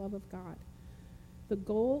walk in the love of God. The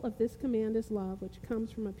goal of this command is love, which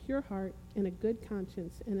comes from a pure heart and a good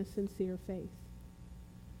conscience and a sincere faith.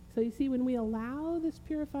 So you see, when we allow this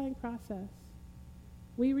purifying process,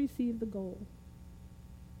 we receive the goal.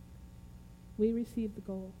 We receive the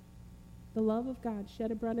goal. The love of God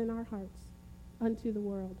shed abroad in our hearts unto the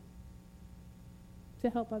world to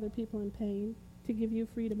help other people in pain, to give you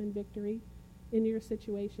freedom and victory in your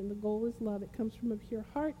situation. The goal is love. It comes from a pure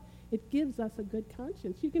heart. It gives us a good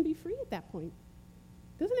conscience. You can be free at that point.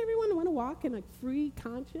 Doesn't everyone want to walk in a free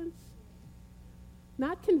conscience?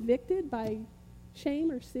 Not convicted by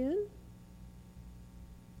shame or sin?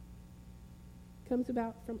 It comes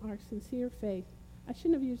about from our sincere faith. I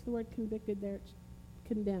shouldn't have used the word convicted there. It's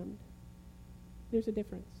condemned. There's a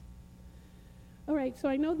difference. All right, so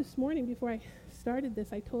I know this morning before I started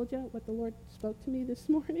this, I told you what the Lord spoke to me this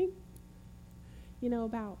morning,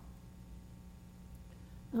 about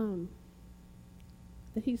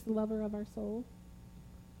that he's the lover of our soul.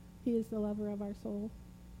 He is the lover of our soul.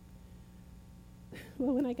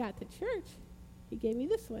 Well, when I got to church, he gave me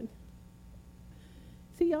this one.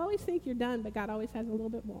 See, you always think you're done, but God always has a little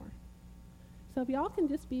bit more. So if y'all can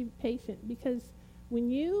just be patient, because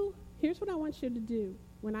here's what I want you to do.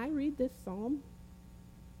 When I read this psalm,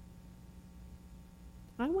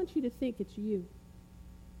 I want you to think it's you.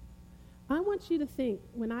 I want you to think,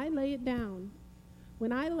 when I lay it down,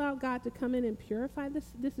 when I allow God to come in and purify this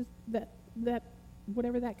is that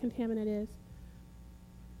whatever that contaminant is,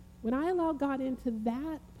 when I allow God into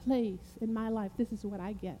that place in my life, this is what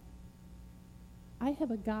I get. I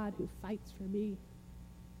have a God who fights for me.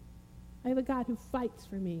 I have a God who fights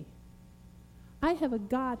for me. I have a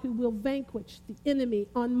God who will vanquish the enemy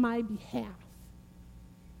on my behalf.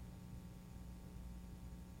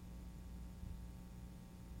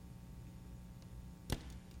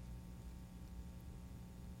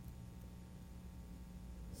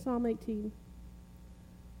 Psalm 18.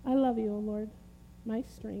 I love you, O Lord, my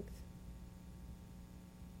strength.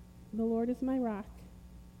 The Lord is my rock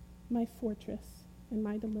my fortress and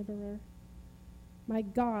my deliverer. My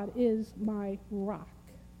God is my rock,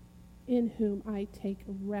 in whom I take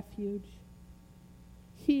refuge.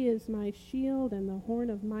 He is my shield and the horn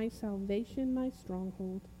of my salvation, my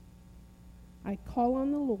stronghold. I call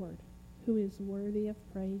on the Lord, who is worthy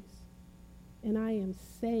of praise, and I am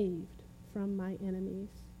saved from my enemies.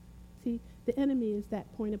 See, the enemy is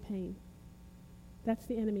that point of pain. That's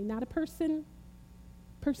the enemy, not a person.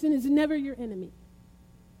 Person is never your enemy.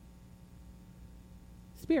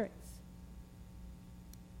 Spirits.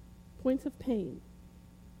 Points of pain.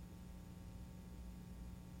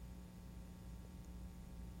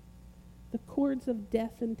 The cords of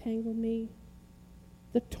death entangled me.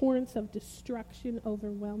 The torrents of destruction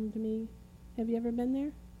overwhelmed me. Have you ever been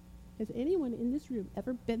there? Has anyone in this room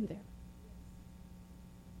ever been there?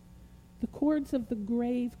 The cords of the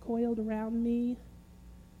grave coiled around me.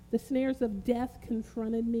 The snares of death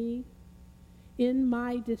confronted me. In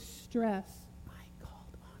my distress, I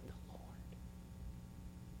called on the Lord.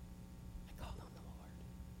 I called on the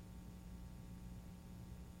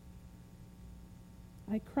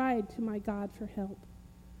Lord. I cried to my God for help.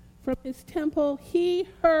 From his temple, he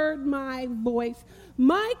heard my voice.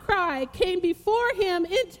 My cry came before him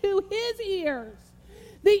into his ears.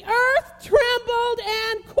 The earth trembled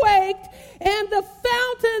and quaked, and the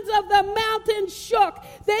fountains of the mountain shook.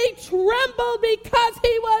 They trembled because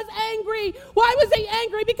he was angry. Why was he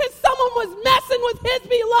angry? Because someone was messing with his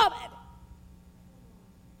beloved.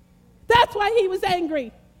 That's why he was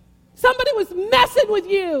angry. Somebody was messing with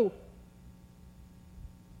you.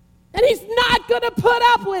 And he's not going to put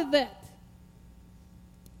up with it.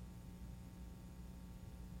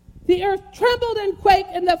 The earth trembled and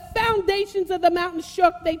quaked, and the foundations of the mountain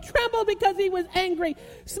shook. They trembled because he was angry.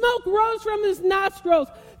 Smoke rose from his nostrils.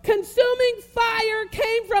 Consuming fire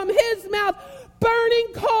came from his mouth. Burning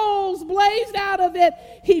coals blazed out of it.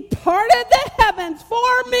 He parted the heavens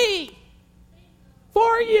for me.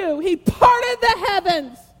 For you. He parted the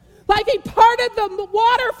heavens like he parted the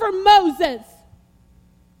water for Moses.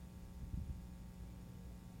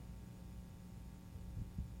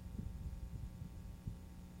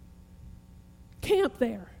 Camp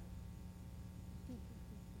there.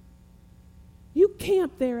 You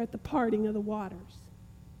camp there at the parting of the waters.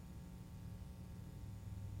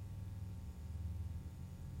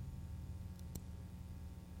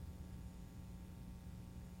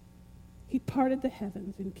 He parted the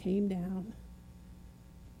heavens and came down.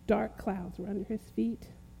 Dark clouds were under his feet.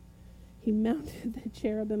 He mounted the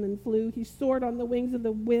cherubim and flew. He soared on the wings of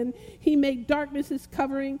the wind. He made darkness his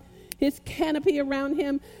covering, his canopy around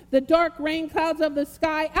him, the dark rain clouds of the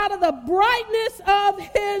sky. Out of the brightness of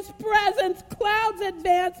his presence, clouds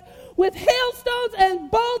advanced with hailstones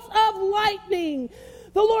and bolts of lightning.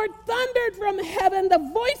 The Lord thundered from heaven. The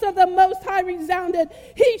voice of the Most High resounded.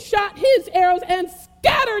 He shot his arrows and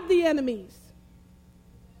scattered the enemies.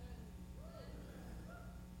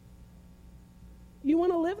 You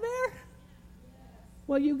want to live there?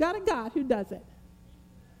 Well, you got a God who does it.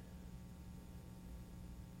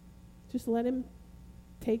 Just let him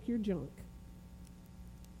take your junk.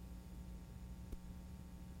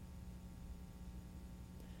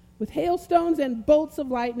 With hailstones and bolts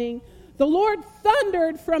of lightning, the Lord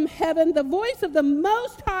thundered from heaven. The voice of the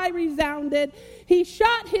Most High resounded. He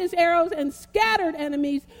shot his arrows and scattered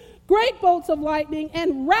enemies, great bolts of lightning,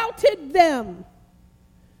 and routed them.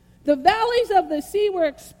 The valleys of the sea were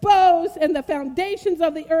exposed, and the foundations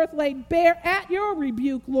of the earth laid bare at your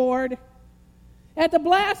rebuke, Lord. At the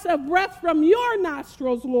blast of breath from your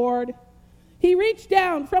nostrils, Lord, he reached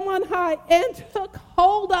down from on high and took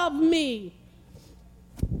hold of me.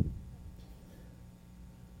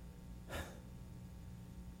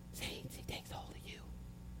 Saints, he takes hold of you.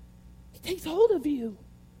 He takes hold of you.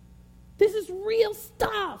 This is real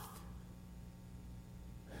stuff.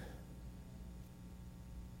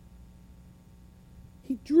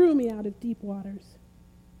 He drew me out of deep waters.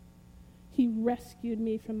 He rescued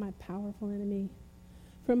me from my powerful enemy,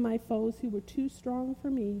 from my foes who were too strong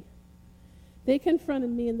for me. They confronted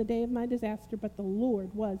me in the day of my disaster, but the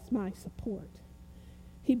Lord was my support.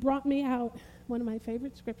 He brought me out, one of my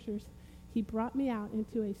favorite scriptures, he brought me out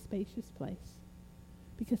into a spacious place,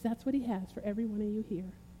 because that's what he has for every one of you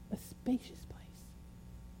here, a spacious place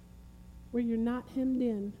where you're not hemmed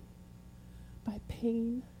in by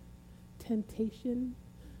pain, temptation,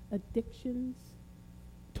 addictions,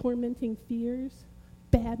 tormenting fears,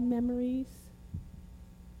 bad memories.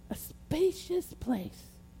 A spacious place.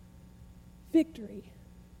 Victory.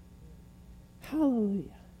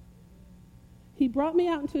 Hallelujah. He brought me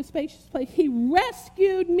out into a spacious place. He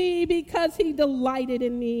rescued me because he delighted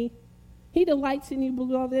in me. He delights in you,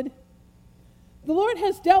 beloved. The Lord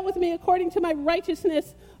has dealt with me according to my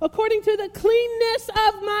righteousness, according to the cleanness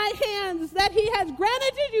of my hands that he has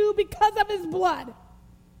granted to you because of his blood.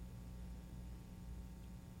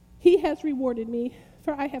 He has rewarded me,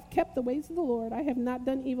 for I have kept the ways of the Lord. I have not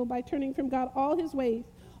done evil by turning from God all his ways.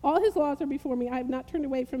 All his laws are before me. I have not turned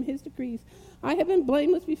away from his decrees. I have been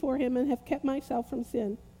blameless before him and have kept myself from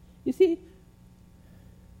sin. You see,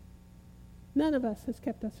 none of us has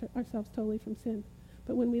kept ourselves totally from sin.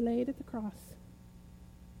 But when we lay it at the cross,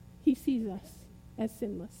 he sees us as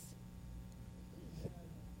sinless.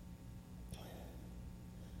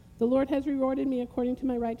 The Lord has rewarded me according to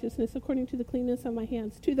my righteousness, according to the cleanness of my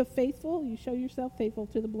hands. To the faithful, you show yourself faithful.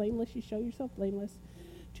 To the blameless, you show yourself blameless.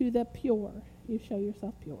 To the pure, you show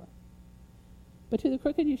yourself pure. But to the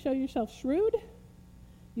crooked, you show yourself shrewd.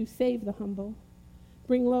 You save the humble.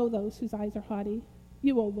 Bring low those whose eyes are haughty.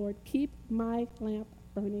 You, O Lord, keep my lamp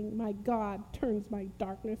burning. My God turns my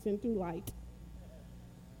darkness into light.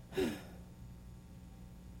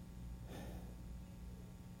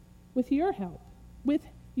 With your help,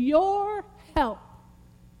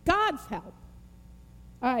 God's help,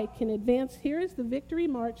 I can advance. Here is the victory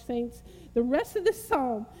march, saints. The rest of the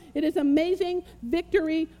psalm, it is amazing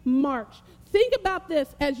victory march. Think about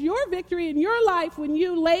this as your victory in your life when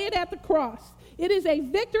you lay it at the cross. It is a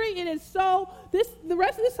victory. It is the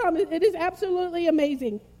rest of the psalm, it is absolutely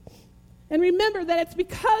amazing. And remember that it's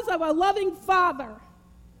because of a loving Father.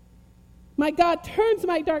 My God turns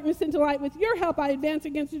my darkness into light. With your help, I advance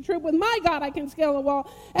against the troop. With my God, I can scale a wall.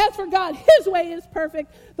 As for God, his way is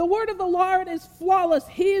perfect. The word of the Lord is flawless.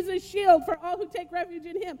 He is a shield for all who take refuge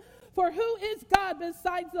in him. For who is God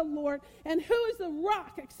besides the Lord? And who is the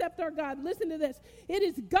rock except our God? Listen to this. It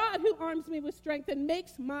is God who arms me with strength and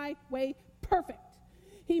makes my way perfect.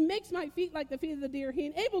 He makes my feet like the feet of the deer. He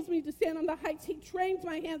enables me to stand on the heights. He trains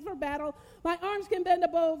my hands for battle. My arms can bend a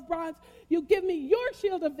bow of bronze. You give me your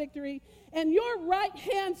shield of victory, and your right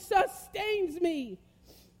hand sustains me.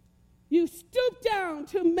 You stoop down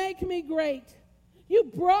to make me great. You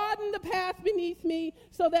broaden the path beneath me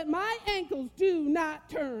so that my ankles do not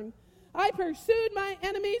turn. I pursued my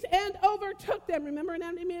enemies and overtook them. Remember, an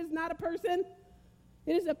enemy is not a person.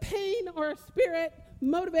 It is a pain or a spirit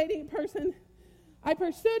motivating a person. I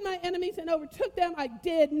pursued my enemies and overtook them. I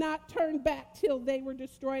did not turn back till they were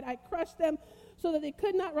destroyed. I crushed them so that they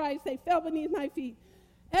could not rise. They fell beneath my feet.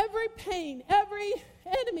 Every pain, every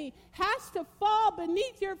enemy has to fall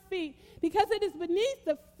beneath your feet because it is beneath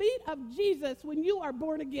the feet of Jesus when you are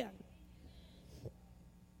born again.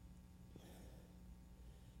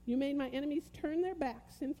 You made my enemies turn their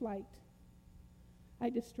backs in flight.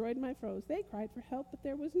 I destroyed my foes. They cried for help, but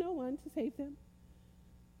there was no one to save them.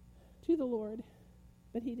 To the Lord,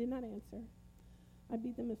 but he did not answer. I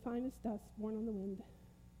beat them as fine as dust borne on the wind.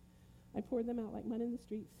 I poured them out like mud in the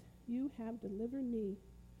streets. You have delivered me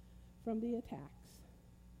from the attacks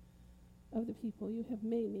of the people. You have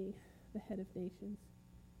made me the head of nations.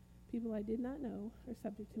 People I did not know are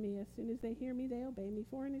subject to me. As soon as they hear me, they obey me.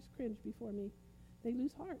 Foreigners cringe before me. They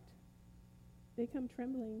lose heart. They come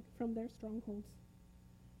trembling from their strongholds.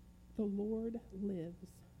 The Lord lives.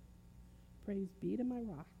 Praise be to my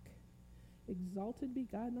rock. Exalted be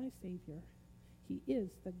God my Savior. He is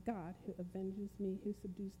the God who avenges me, who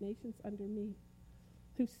subdues nations under me,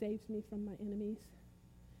 who saves me from my enemies.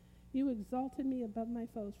 You exalted me above my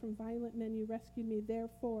foes. From violent men you rescued me.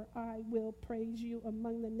 Therefore I will praise you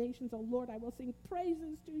among the nations. O Lord, I will sing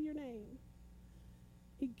praises to your name.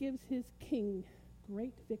 He gives his king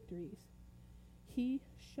great victories. He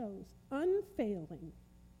shows unfailing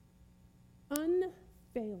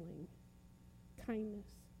kindness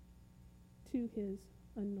to his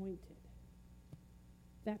anointed.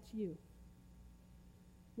 That's you.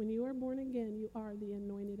 When you are born again, you are the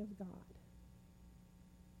anointed of God.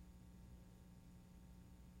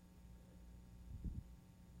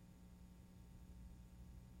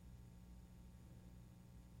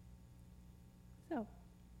 So,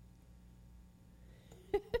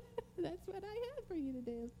 that's what I have for you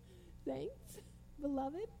today. Saints,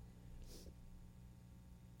 beloved.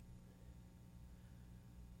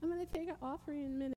 I'm going to take an offering in a minute.